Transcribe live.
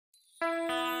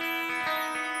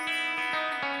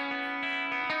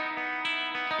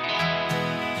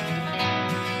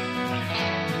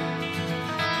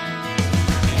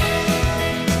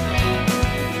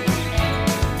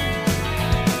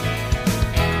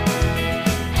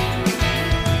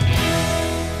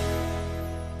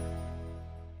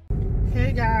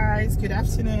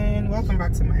afternoon, welcome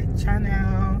back to my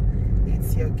channel.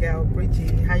 It's your girl Bridgie.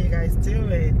 How you guys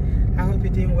doing? I hope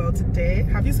you're doing well today.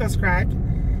 Have you subscribed?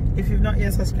 If you've not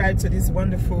yet subscribed to this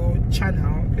wonderful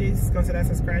channel, please consider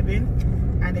subscribing,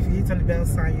 and if you hit on the bell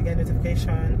sign, you get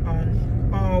notification on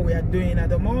all we are doing at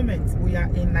the moment. We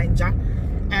are in Nigeria,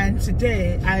 and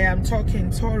today I am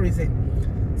talking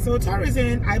tourism. So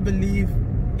tourism, I believe,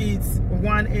 it's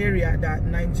one area that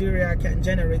Nigeria can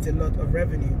generate a lot of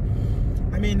revenue.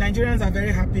 I mean, Nigerians are very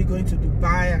happy going to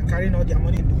Dubai and carrying all their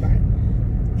money in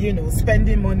Dubai, you know,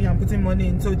 spending money and putting money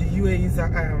into the UAE's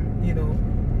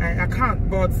account.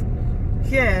 But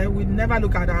here we never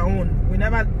look at our own. We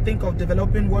never think of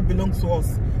developing what belongs to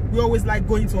us. We always like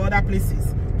going to other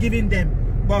places, giving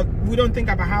them, but we don't think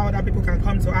about how other people can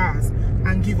come to ours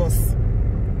and give us.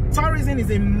 Tourism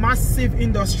is a massive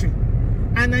industry,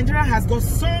 and Nigeria has got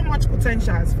so much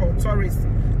potential for tourists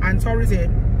and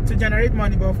tourism to generate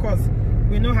money. But of course,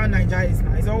 we know how Nigeria is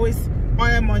now. It's always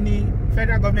oil money,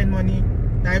 federal government money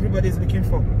that everybody is looking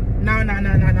for. Now.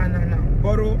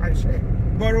 Borrow and share.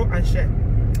 Borrow and share.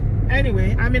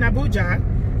 Anyway, I'm in Abuja,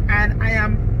 and I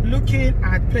am looking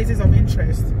at places of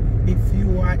interest. If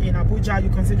you are in Abuja, you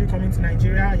consider coming to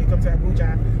Nigeria, you come to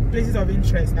Abuja, places of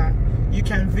interest that you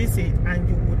can visit and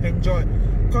you would enjoy.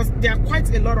 Because there are quite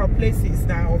a lot of places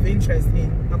that are of interest in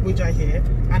Abuja here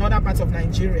and other parts of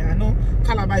Nigeria. I know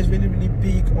Calabar is really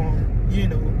big on, you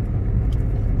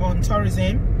know, on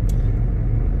tourism.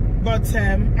 But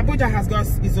Abuja has got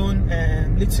its own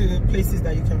little places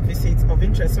that you can visit of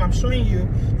interest. So I'm showing you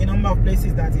a number of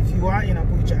places that if you are in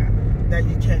Abuja, that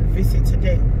you can visit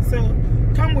today. So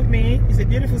come with me. It's a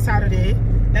beautiful Saturday.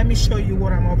 Let me show you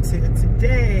what I'm up to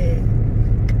today.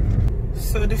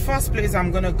 So the first place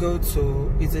I'm gonna go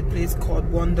to is a place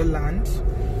called Wonderland.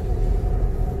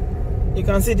 You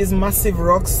can see these massive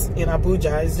rocks in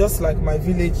Abuja. It's just like my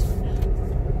village.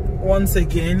 Once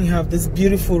again, you have these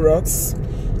beautiful rocks,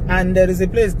 and there is a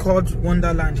place called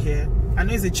Wonderland here. I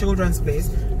know it's a children's place.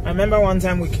 I remember one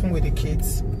time we came with the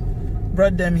kids,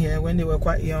 brought them here when they were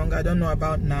quite young. I don't know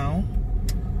about now,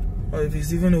 or if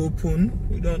it's even open,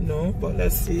 we don't know, but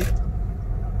let's see.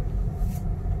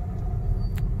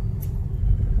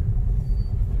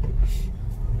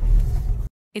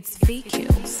 It's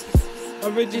VQs.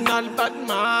 Original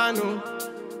Batman.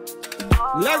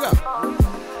 Lega.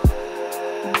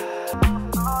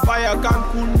 Fire can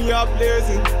cool me up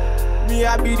blazing. Me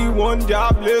I be the one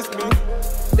that bless me.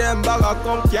 Them bagger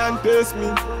come can't taste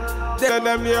me. Then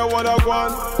them here what I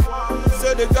want.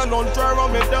 Say they can don't try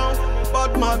run me down.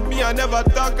 But man, me I never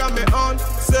talk on me on.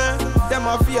 Say them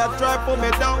a fear try pull me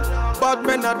down. But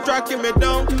men are tracking me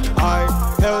down. I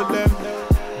held them.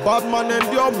 Bad man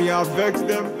endure me, I vex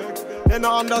them. They don't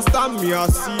understand me, I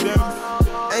see them.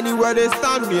 Anywhere they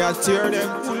stand me, I tear them.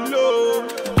 Low,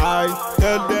 I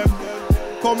tell them.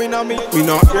 Coming at me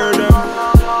not hear them.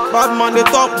 Bad man they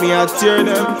talk me, I tear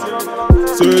them.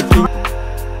 Certain.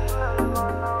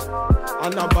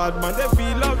 And a bad man they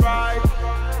feel alright.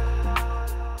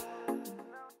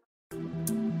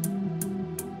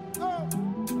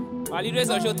 While you raise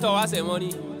on your tower, say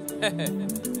money.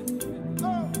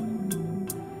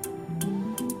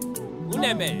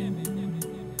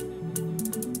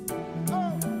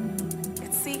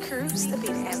 It's C Cruz, the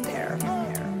beat empire.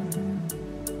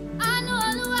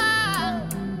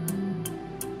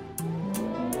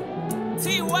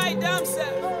 T.Y.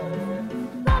 Damsel.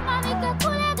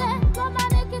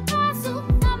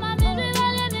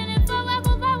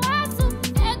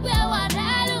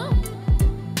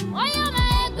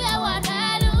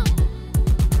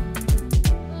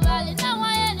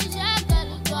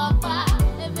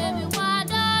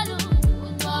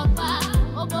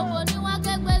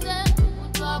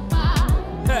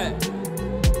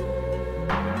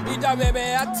 Bebe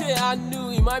ate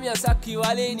anu imami asaki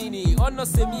wale nini ono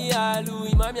semi alu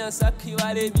imami asaki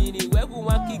wale mini wegu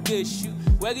waki geshu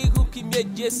wegi kuki me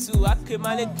Jesu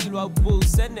akemale kilwa bo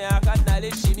sene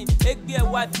akanale shimi egbe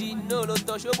wati no lo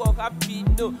to shobo happy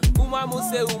no uma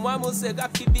muse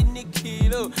kakibini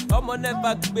kilo omo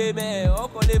never gbe me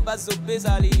oko le bazo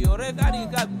bezali ore kani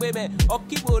ka gbe me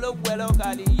okibolo gwelo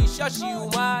kali ishoshi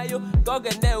umayo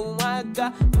gogene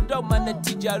umaga ndo mane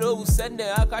tijaro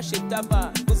usene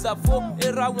akashetaba usafo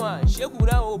erawa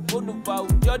shekura obonu pa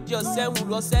ujojo sewu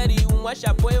lo seri unwa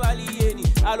shapoe wali yeni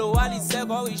alo wali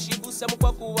sego ishibu semu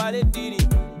ku wale dini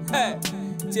hey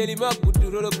tell him up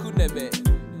kuduro kunebe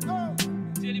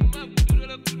tell him up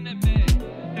kuduro kunebe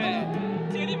hey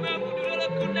tell him up kuduro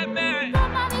kunebe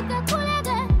mama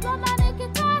nikakulege mama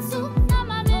nikitasu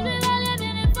mama milele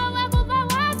nini fawa kuba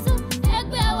wasu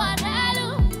egbe wadalu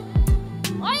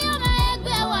oyoma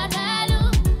egbe wadalu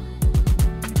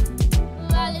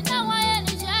wali na waye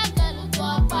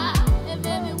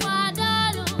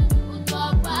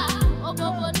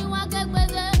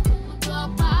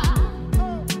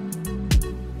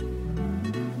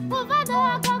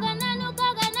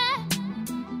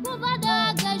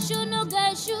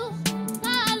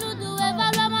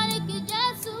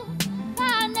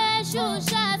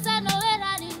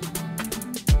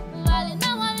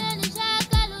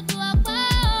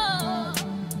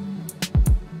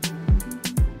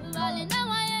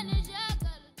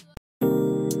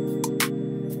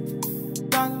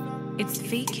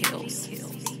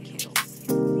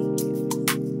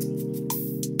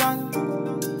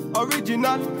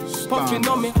original. Puffing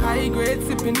on me high grade,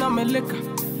 sipping on me liquor.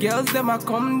 Girls, them a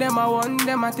come, them a want,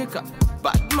 them a take her.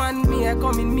 Batman, me a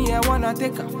come in, me a wanna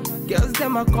take her. Girls,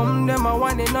 them a come, them a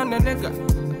want it on the nigga.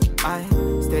 I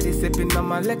steady sipping on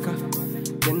my liquor.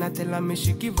 Then I tell her me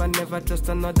she give her, never trust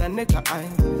another nigga. I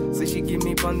say she give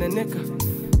me on the nigga.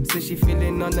 Say she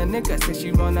feeling on the nigga. Say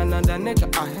she want another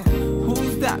nigga. I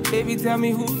who's that? Baby, tell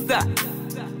me who's that?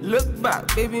 Look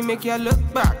back, baby, make you look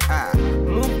back.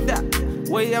 Move that,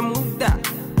 where you move that.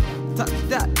 Touch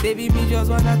that, baby, me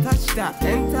just wanna touch that.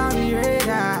 Enter me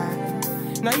radar.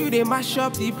 Now you they mash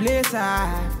up the place.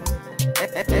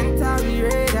 Enter me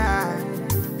radar.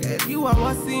 Girl, you are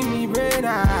what's in me brain.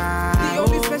 The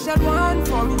only special one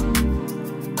for me.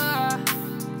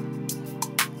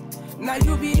 Now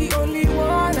you be the only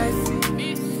one I see.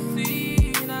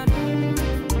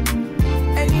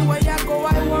 Anywhere I go,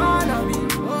 I wanna be.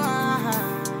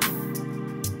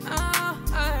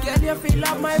 Girl, you feel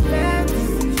like my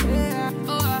fantasy.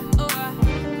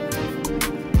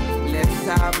 Let's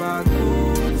have a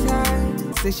good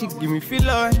time. Say she give me feel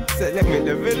one. Say let me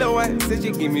the villa one. Say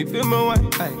she give me feel my one.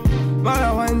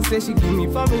 My one say she give me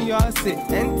for me your say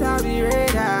enter the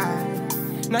radar.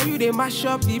 Now you they mash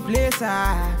up the place.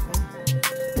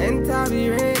 Enter the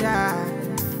radar.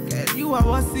 Girl, you are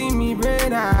what's in me brain.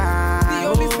 The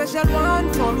only special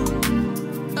one for me.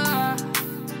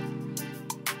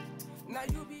 Now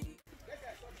you be.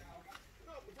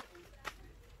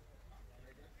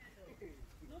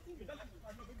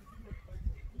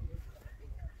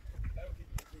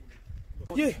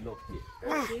 Yeah.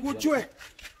 Would you? Yeah.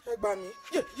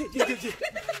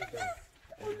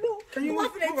 Can you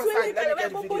move aside? Let me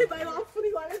get the video.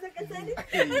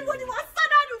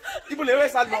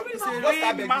 It's a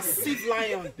really massive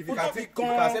lion. If you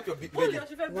can accept your big baby.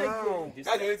 Wow.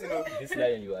 That's the only thing. This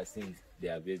lion you are seeing, they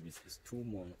are babies. It's 2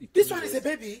 months. This one is a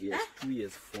baby? Yes, 2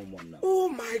 years, 4 months now. Oh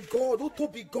my God, who to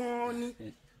be gone?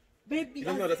 Baby. You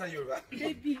don't understand Yoruba?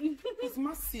 Baby. It's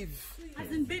massive.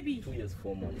 As in baby. 2 years,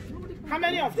 4 months. How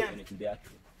many of them? There are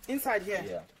 2. Inside here?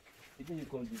 Yeah. Even you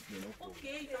come this way, no problem.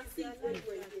 Okay, you can see.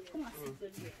 Come and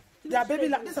sit here. They are baby.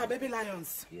 These are baby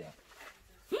lions. Yeah.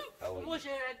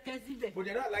 But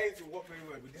they're not lying to work very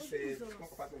well with this small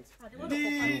compartment.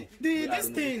 This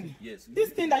thing. Yes. This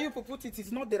thing that you put it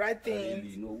is not the right thing.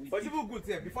 Really, no, But it's even good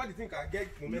before the thing can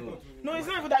get momentum. No, it's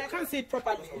not even that you can't see it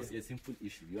properly. It's a simple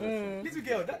issue. You understand?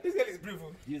 This girl is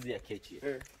beautiful. Use their catch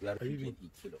here. We are feeding 8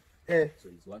 kilo. So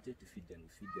it's wanted to feed them. We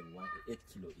feed them 8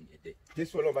 kilo in a day.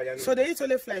 This one over here. So they eat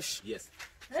only flesh. Yes.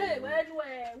 Hey,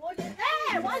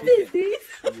 what is this?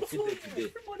 We feed them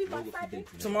today. We will feed them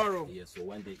Tomorrow. Yes. So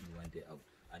 1 day in, 1 day out.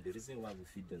 And the reason why we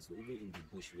feed them, so even in the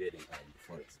bush where they are in the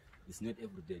forest, it's not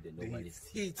every day they normally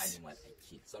see animal like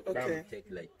kill. Sometimes it take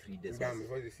like 3 days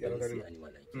before they see animal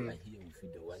like kill. And here we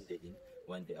feed them 1 day in,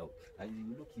 1 day out. And you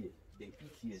look here, they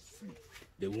eat here, sleep.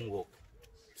 They won't walk.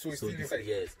 So it's still inside?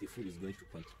 Yes, the food is going to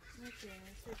continue. Okay,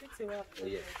 so it takes a while.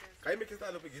 Yes. Can you make it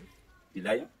stand up again? The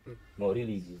lion? No,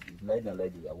 really, it's lying down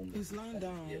like this. I won't. He's lying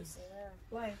down. Yes.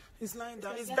 Why? He's lying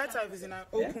down. It's better if it's in an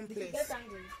open place. Get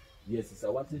angry. Yes, I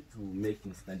wanted to make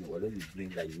him standing. Already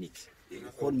bring like meat. They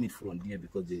call meat from there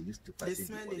because they used to pass They it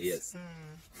smell before. it. Yes.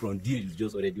 From there, you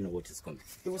just already know what is coming.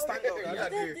 He will stand up.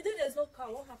 The day there's no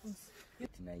car, what happens?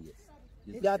 49 years.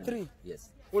 There are 3. Yes.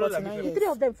 49 years. 3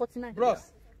 of them, 49.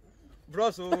 Bros,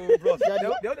 They are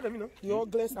the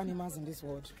ugliest animals in this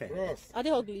world. Are they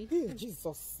ugly? Yeah,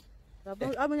 Jesus. How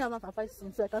many have not fight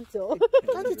since? So I can't tell.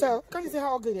 Can't you tell? Can't you see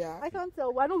how ugly they are? I can't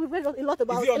tell. I know we've read a lot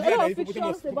about Is it ugly a lot that of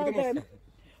fictions about them.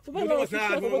 We've read a lot of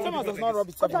fictions. Thomas does not rub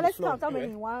it So on the let's floor. count how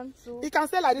many. 1, 2. He can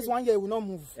stay like this 1 year, he will not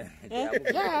move.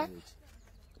 Yeah.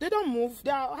 They don't move.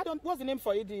 They are, what's the name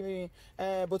for it? The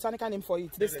botanical name for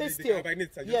it. They stay still.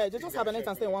 Yeah, they just hibernate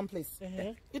and stay in one place.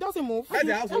 It doesn't move. That's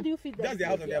their house. How do you feed them? That's their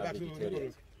house on their back. So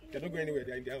they don't go anywhere.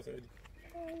 They're in the house already.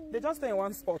 They just stay in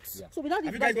one spot. Yeah. So without the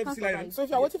Have you guys bag, got you to can't see lion? So if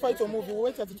you are waiting for it to move, you will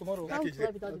wait until tomorrow. How would you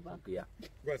survive without the bag? Yeah.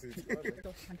 Go and see it.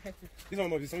 And hurt it. This one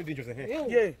must be something dangerous in here.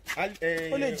 Yeah.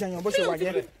 Only Janyo, but she was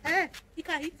here. You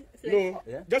can eat it. No,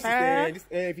 Yeah? just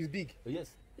if it's big. Oh,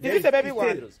 yes. Is it a baby It's one?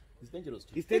 Dangerous. It's dangerous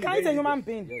too. It's He can eat a human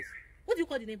being. Yes. What do you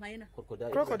call the name, hyena?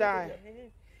 Crocodile. Crocodile.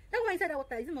 That one inside that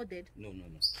water, is it not dead? No.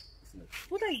 It's not.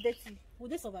 Water is dirty. Will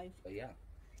they survive? Yeah.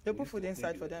 They put food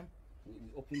inside for them. We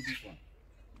open this one.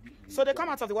 So they come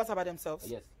out of the water by themselves?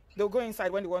 Yes. They'll go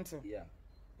inside when they want to? Yeah.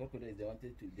 Crocodiles,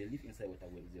 they live inside water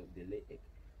where they lay egg.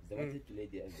 If they wanted to lay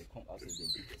their egg, they come outside, they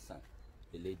dig the sand.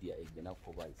 They lay their egg, they now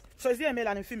cover it. So is there a male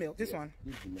and a female? This Yes. one?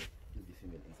 This is the male. This is the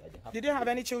female inside. Did they have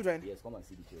any children? Yes, come and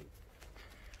see the children.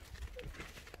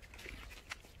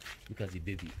 Look at the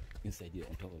baby inside there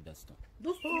on top of that stone.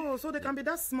 Oh, so they can be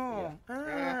that small. Yeah.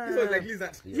 Ah. This was like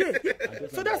lizard. Yeah.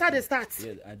 So that's how they start.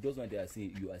 Yes, and those ones they are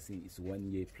seeing, you are seeing, it's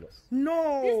 1 year plus.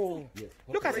 No. Yes.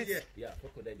 Look at it. Yeah,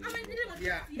 crocodile.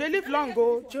 Yeah. They live long,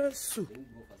 go. Just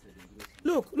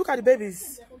look at the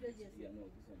babies.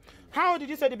 How old did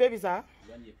you say the babies are?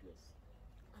 1 year plus.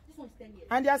 This one's 10 years.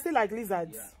 And they are still like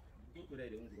lizards. Yeah. Crocodile,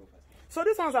 they won't grow faster. So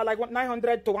these ones are like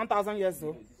 900 to 1,000 years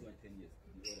old. This one 10 years.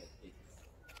 The other 8 years.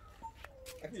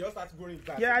 I think you all start growing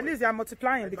back. Yeah, at least they are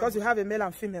multiplying because you have a male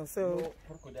and female. So No,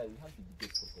 crocodile, we have the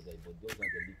biggest crocodile, but those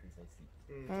ones they live inside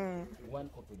sea. One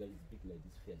crocodile is big like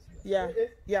this fence. yeah,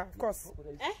 yeah, of course.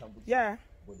 Crocodile is Cambodia, Yeah,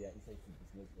 but they are inside sea.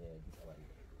 It's not this our river.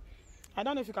 I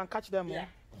don't know if you can catch them. Yeah.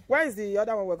 Where is the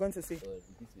other one we're going to see? This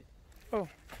way. Oh,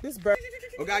 this bird.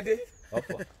 Ogade.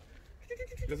 Upper.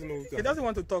 Doesn't know. He doesn't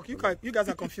want to talk. You guys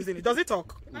are confusing it. Does it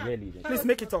talk? Really. Please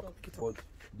make it talk. But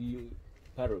the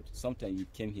parrot, sometimes you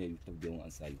came here, you talk, they won't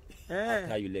answer you. Yeah.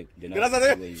 After you left, they That's not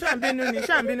it. answer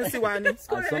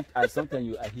you. And sometimes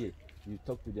you are here, you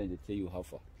talk to them, they tell you how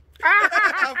far.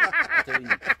 I'm telling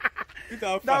you.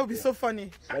 That would be so funny.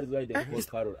 That is why they call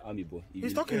parrot army boy.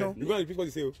 He's talking now. You want to repeat what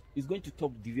you say? He's going to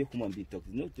talk the way human being talks.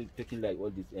 He's not talking like all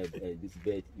this this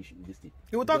bird issue, this thing.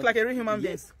 He will talk like a real human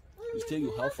being. Yes. He tell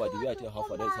you how far, the way I tell you how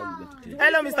far, that's how you're going to tell you.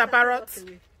 Hello, Mr. Parrot.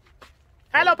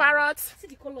 Hello, Parrot. See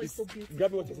the color is so beautiful.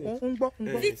 Grab what you say.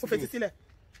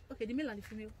 Okay, the male and the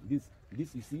female. This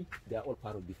you see, they are all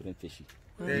parrot different fishes.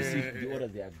 You see, the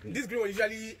others they are green. This green one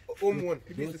usually home one.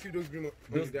 People used to see those green ones.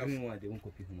 Those green ones, they won't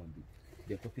copy human being.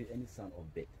 They copy any sound of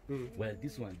bird. While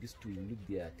this one, these two, you look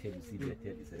their tail, you see their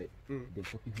tail is red. They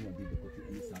copy human being, they copy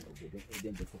any sound of bird.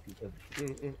 Then they copy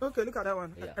everything. Okay, look at that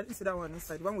one. Yeah. I didn't see that one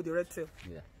inside. The one with the red tail.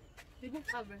 Yeah. They both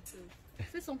have red tail.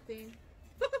 Say something.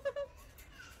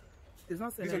 It's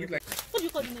not saying This one look like What do you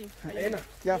call the name? hyena.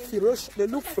 they are ferocious. They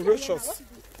look ferocious.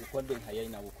 We call them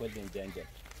hyena, we call them giant.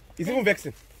 It's even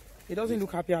vexing. He doesn't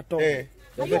look happy at all. Eh.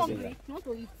 Are you hungry? You want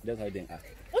to eat? That's how they are.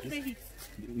 What do they eat?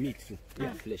 Meat too.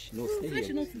 Yeah, flesh. No, stay Flesh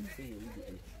here. no Stay food. here, we do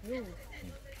anything.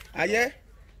 Ah, yeah?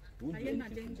 We won't do Hyena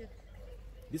anything. danger.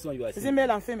 This one you are Is seeing. it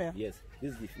male and female? Yes,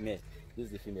 this is the female. This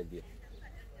is the female there.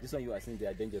 This one you are seeing, they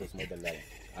are dangerous more than lion.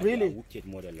 And Really? they are wicked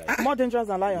more than lion. More dangerous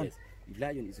than lion. Yes. The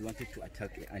lion is wanted to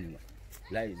attack an animal.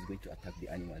 Lion is going to attack the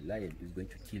animal. Lion is going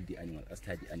to kill the animal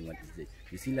after the animal is dead.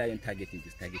 You see lion targeting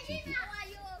is targeting you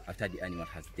after the animal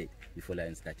has dead, before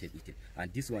lion started eating.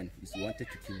 And this one is wanted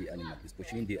to kill the animal. It's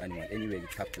pursuing the animal. Anywhere you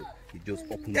capture, it just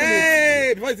open.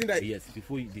 Hey! Before it's in that. Yes,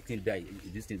 before the thing die,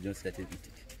 this thing just started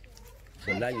eating.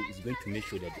 The lion is going to make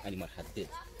sure that the animal has dead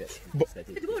first.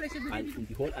 And in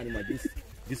the whole animal,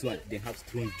 this one, they have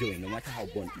strong joint, no matter how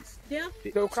bone is. Yeah.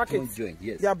 They'll crack strong it. joint,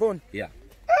 yes. Their bone. Yeah.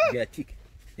 They are thick.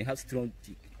 They have strong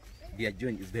teeth. Their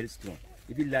joint is very strong.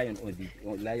 Even lion or the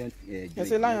lion. You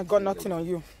say lion got nothing on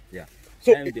you. Yeah.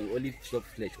 So- Lion they only chop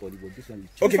flesh or but this one.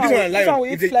 Okay, This this one one lion. will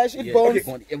eat If they- flesh, eat Yeah, bones.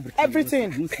 bone,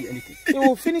 everything. You won't see anything. It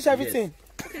will finish everything.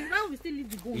 Okay, now we still leave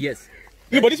the bone. Yes.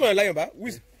 No, but this one lion, but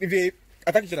if they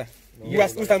attack each other,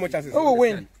 who stand more chances? Who will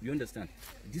win? You understand?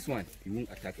 This one, you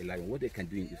won't attack a lion. What they can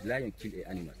do is, if lion kill an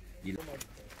animal,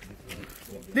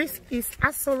 This is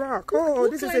Aso Rock. Oh,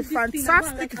 this is a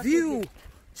fantastic view.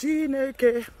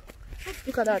 Chineke.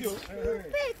 Look at that.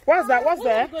 What's that? What's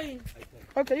there?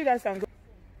 Okay, you guys can go.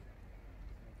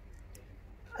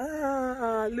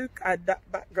 Ah, look at that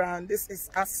background. This is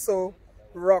Aso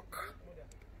Rock.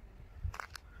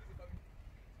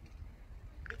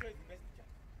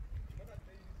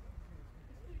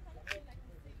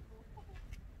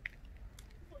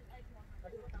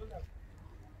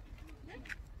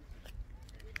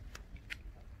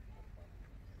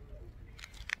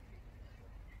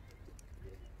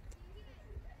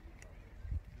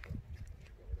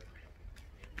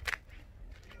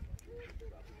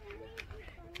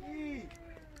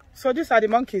 So these are the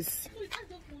monkeys.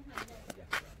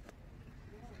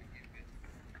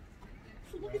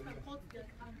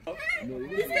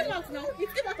 It came out now. It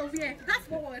came out of here. That's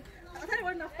forward. I thought it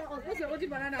went after us. What's your holding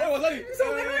banana? Oh, sorry.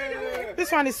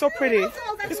 This one is so pretty.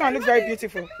 This one looks very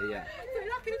beautiful. yeah. So you're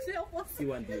not going to say what? See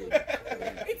one day.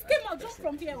 It came out just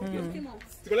from here. It just came out.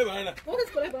 Collect banana. What is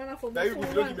collect banana from? Now you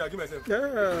don't give me, I'll give myself. Yeah,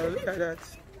 look at that.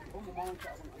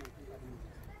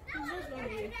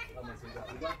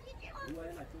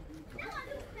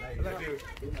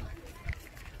 It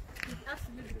has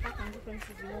to be the pack and different to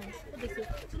the ones. What they say?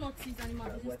 Do not tease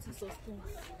animals using sticks or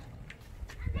stones.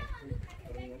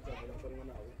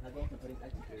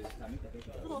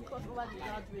 Do not cross over the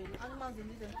guardrail. Animals in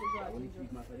this enclosure are dangerous.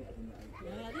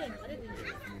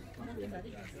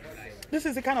 This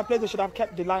is the kind of place they should have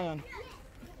kept the lion.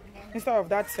 Instead of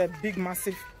that big,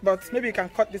 massive. But maybe you can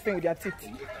cut this thing with your teeth.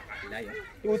 Lion.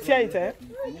 You will tear it, eh?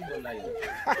 You need more lion.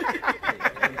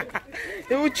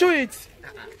 He will chew it.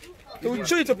 He will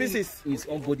chew it to pieces. His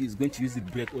own body is going to use it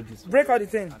to break all this. Break all the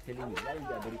thing. I'm telling you, lions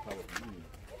are very powerful.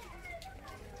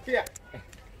 Here.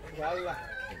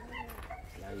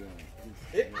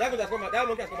 That monkey has come out.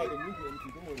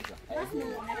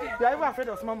 You are even afraid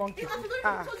of small monkey.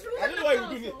 I don't know why you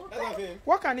do it. That's what I'm saying.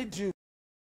 What can it do?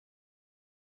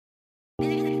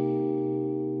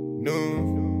 No.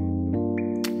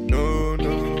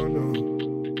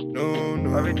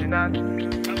 Original.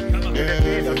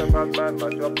 Original bad man,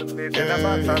 mash up the place. In a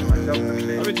bad man, mash up the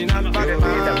place. Original bad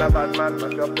man,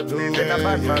 mash up the place. In a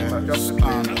bad man, mash up the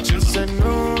place. Just say no.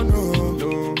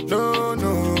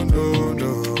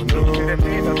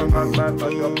 Bad man,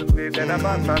 mash up the place. In a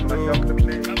bad man, mash up the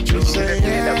place. Just say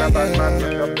bad man,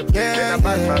 mash up the place. In a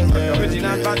bad man, mash up the place.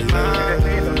 Original bad man.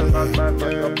 Bad man,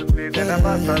 mash up the place. In a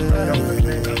bad man, mash up the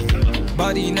place.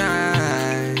 Body nice.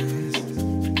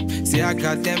 See I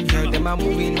got them girls, them are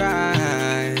moving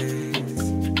right.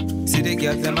 See the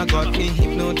girls, them a got me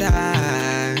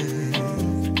hypnotized.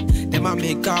 Them a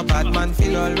make a bad man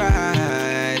feel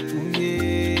alright.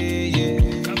 Yeah.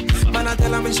 Man I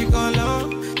tell her me she go low.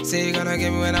 Say you gonna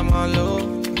get me when I'm on low.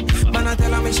 Man I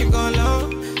tell her me she go low.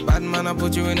 Bad man I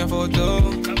put you in a photo.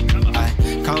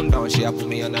 Count down, she a put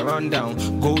me on a rundown.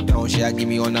 Go down, she a give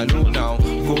me on a low now.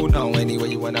 Go now, anywhere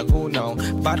you wanna go now.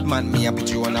 Bad man, me a put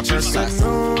you on a first class.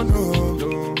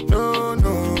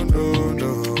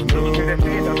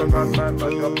 Bad man,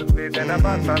 mash up the place. In a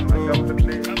bad man, mash up the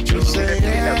place. Just say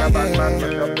bad man, mash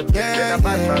up the place. In a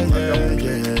bad man, mash up the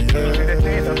place.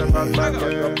 Bad man, mash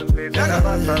up the place. In a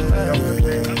bad man, mash up the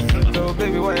place. So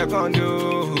baby, what you gonna do?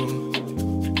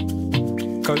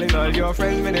 Calling all your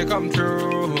friends when they come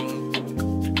through.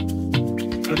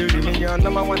 So they really your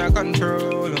number one I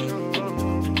control.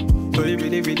 So you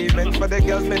really meant for the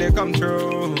girls when they come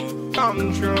through.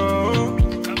 Come through.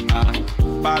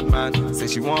 Bad man, say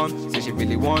she want, say she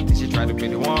really want, say she try to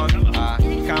really want.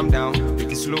 Calm down,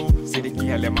 take it slow. Say the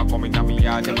girl, let me come in on me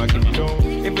yard, them a give me low.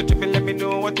 If you tripping, let me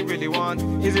know what you really want.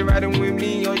 Is it riding with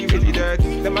me or you really dirt?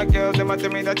 Them my girls, them a tell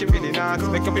me that you really not.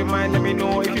 Make up your mind, let me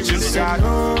know if you really got.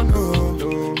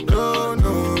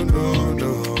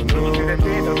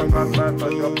 Bad man,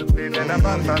 mash up the place. In a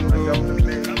bad man, mash up the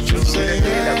place. Just say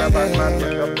bad man,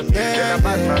 mash up the place. In a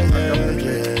bad man, mash up the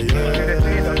place.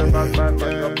 Bad man,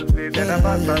 mash up the place. In a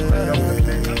bad man, mash up the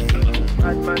place.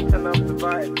 Bad man, turn up the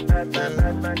vibe. Bad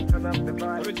man, turn up the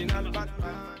vibe. Original bad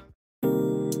man.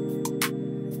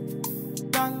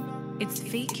 It's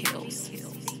fake hills.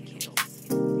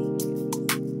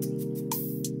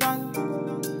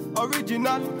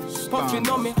 Original, puffing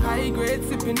on me high grade,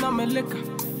 sipping on me liquor.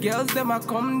 Girls them a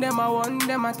come, them a want,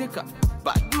 them a take her.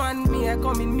 Bad man, me a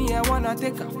come in, me a wanna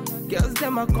take her. Girls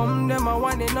them a come, them a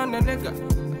want it on the nigga.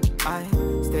 I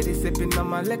steady sipping on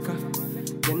my liquor.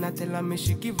 Then I tell her me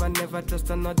she give her never trust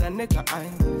another nigga. I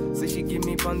say she give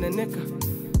me on the nigga.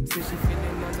 Say she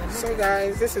feeling on the nigga. So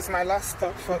guys, this is my last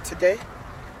stop for today.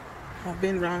 I've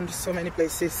been around so many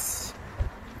places.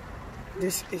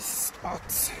 This is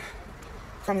art.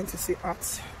 Coming to see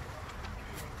art.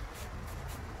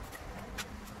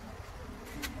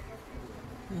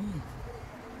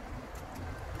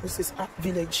 This is Art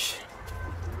Village.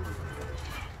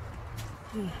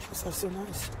 These are so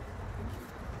nice.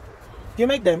 You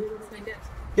make them? My dad.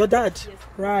 Your dad? Yes.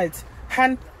 Right.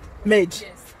 Handmade?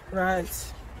 Yes.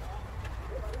 Right.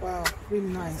 Wow, really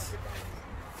nice.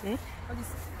 All this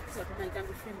sort of can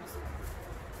be famous.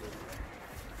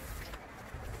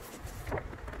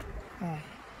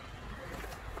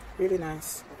 Really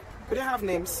nice. Do they have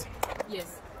names?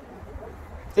 Yes.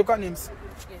 They've got names.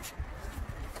 Yes.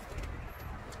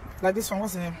 Like this one,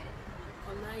 what's the name?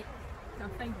 Online. Can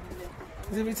find it there.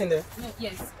 Is it written there? No,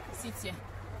 yes. It's here.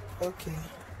 Okay.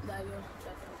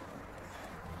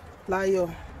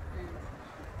 Layo.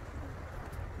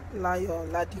 Layo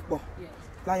Ladipo. Yes.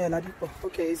 Layo Ladipo.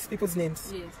 Okay, it's people's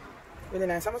names. Yes. Really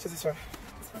nice. How much is this one?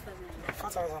 It's 4,000.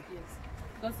 4,000. Yes.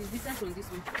 Because it's different from this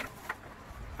one.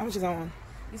 How much is that one?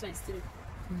 This one is 3.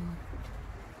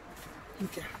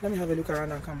 Okay, let me have a look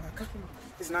around and come back. Okay.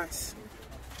 It's nice.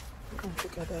 Come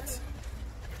look at that.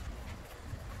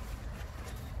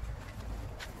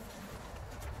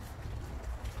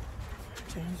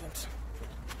 Don't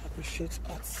appreciate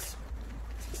arts.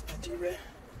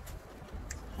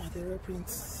 Adire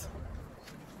prints.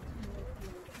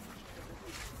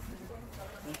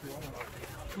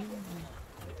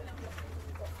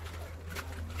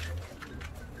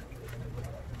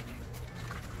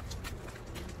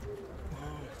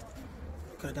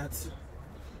 Look at that.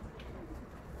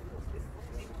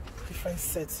 Different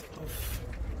sets of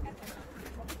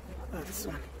this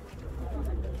one.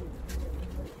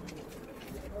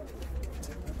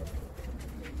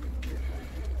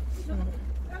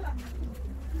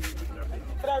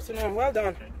 afternoon. Well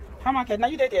done. How market? Now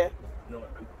you did there? No,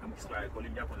 I'm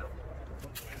calling you.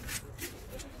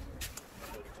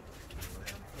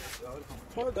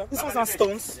 Well done. This one's on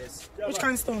stones. Yes. Which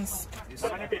kind of stones?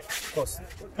 Cost.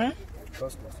 Huh?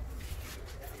 Cost.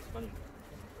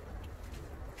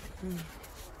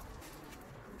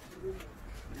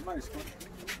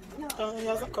 He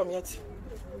hasn't come yet.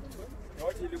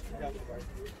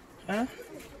 Huh?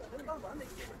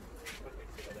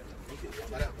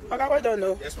 Okay, well done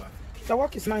though. Yes, ma'am. The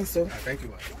work is nice though. Thank you,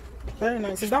 ma'am. Very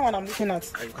nice. Is that one I'm looking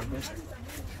at? You can mention.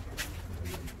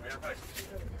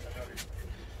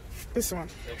 This one.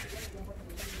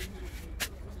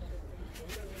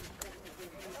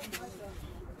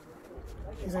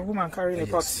 Is a woman carrying a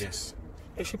box. Yes.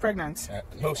 Is she pregnant?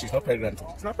 No, she's not pregnant.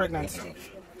 She's not pregnant. No.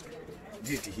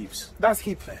 This is the hips. That's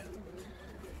hip. Let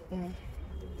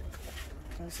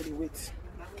me see the weight.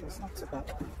 Okay, it's not too bad.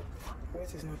 The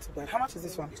weight is not too bad. How much is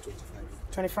this one? It's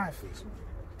 25. 25.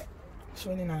 It's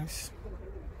really nice.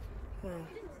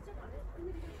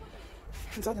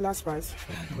 Is that the last price?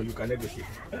 No, you can negotiate.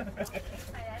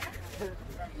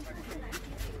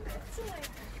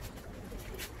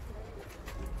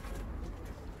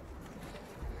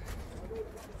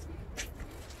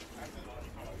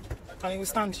 And it will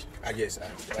stand. Yes,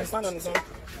 It will stand on its own.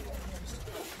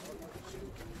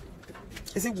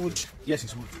 Is it wood? Yes,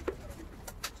 it's wood.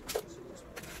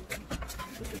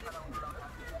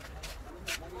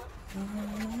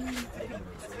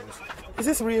 Is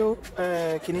this real,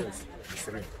 Kini? It's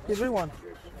real. It's real one.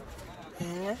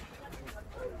 Yeah.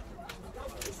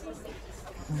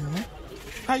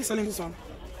 How are you selling this one?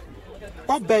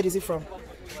 What bird is it from?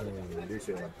 This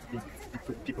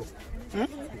people.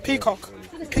 Peacock.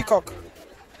 Peacock.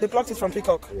 They plucked it from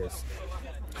peacock. Yes.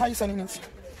 How are you selling it?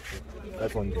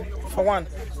 500. For one.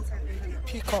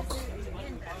 Peacock.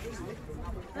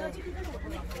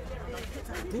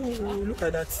 Ooh, look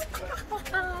at that.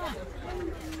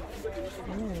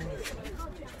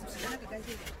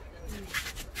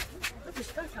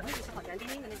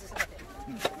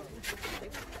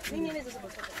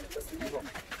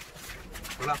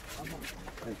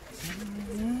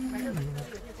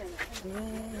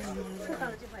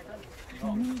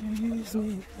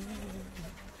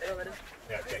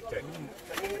 Yeah, check.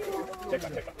 Check her.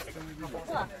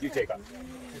 You take her.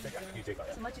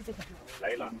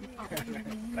 Laila.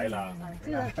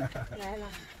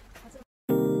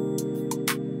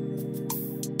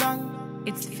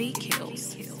 It's fake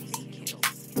kills.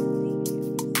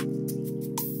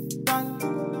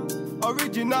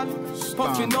 Original,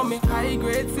 puffing on me high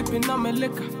grade, sipping on me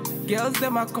liquor. Girls,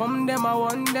 them a come, them a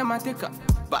want, them a take her.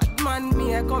 Bad man,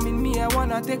 me a coming, me a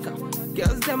wanna take her.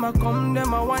 Girls, them a come,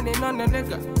 them a want it on the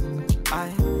liquor. I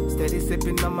steady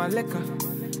sipping on my liquor.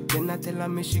 Then I tell her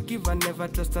me she give her, never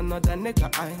trust another nigga.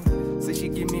 I say she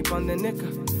give me on the nigga.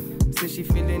 Say she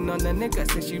feeling on the nigga.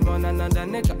 Say she run another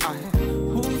nigga. I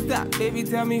who's that? Baby,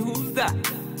 tell me who's that?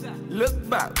 Look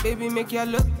back, baby, make you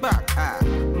look back.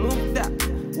 Move that,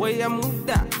 way you move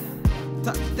that.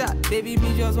 Touch that, baby,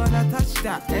 me just wanna touch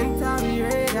that. Enter me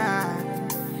radar.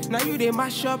 Now you they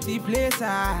mash up the place.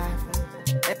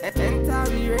 Enter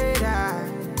me radar.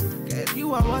 Girl,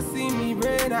 you are what see me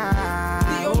radar.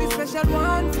 The only special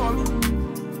one for me.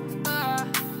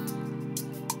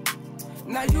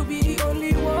 Now you be the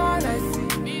only one I see.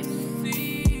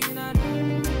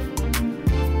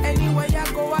 Anywhere you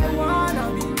go, I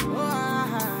wanna be.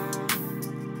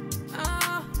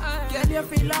 Girl, you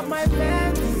feel like my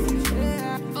fantasy.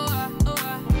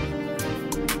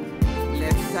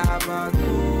 Let's have a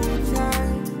good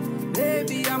time.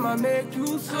 Baby, I'ma make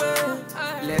you sweat.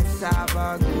 Let's have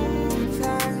a good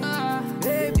time.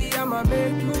 Baby, I'ma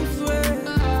make you sweat.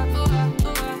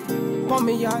 Pour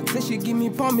me out, say she give me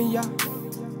pour me out.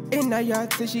 In a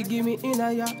yard, say she give me in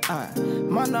a yard.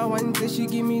 Man a wine, say she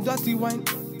give me dirty wine.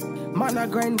 Man a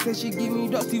grind, say she give me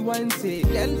dirty wine. Say,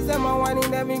 girls them a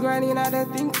whining, them me grinding, I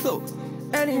don't think so.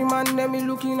 Any man, them me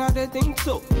looking at the think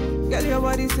so. Girl, your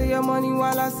body say your money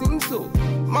while I sing so.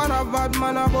 Man a bad,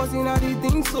 man a bossing at the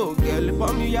thing so. Girl,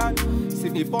 pour me out, say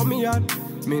me pour me out.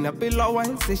 Me na pillow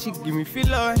wine, say she give me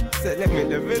filler wine. Say let me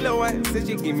the villa wine, say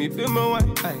she give me film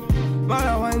wine. Man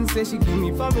a wine, say she give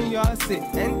me for me out. Say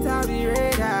enter the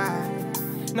radar.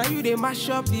 Now you they mash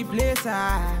up the place.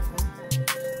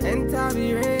 Enter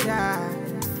the radar.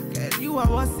 Girl, you are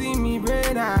what see me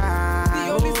radar.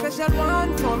 The only special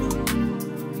one for me.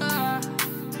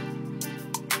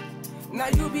 Now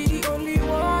you be the only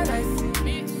one I see.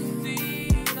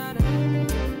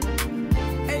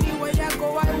 Anywhere you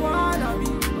go, I wanna be.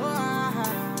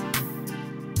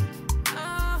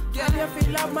 Girl, you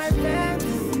feel like my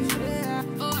fantasy.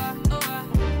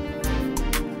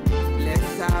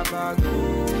 Let's have a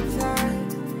good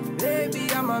time.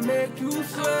 Baby, I'ma make you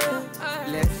sweat.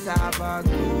 Let's have a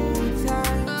good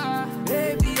time.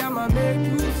 Baby, I'ma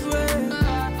make you sweat.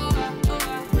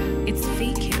 It's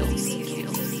fake kills.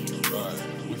 Right,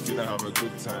 we finna have a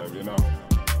good time, you know.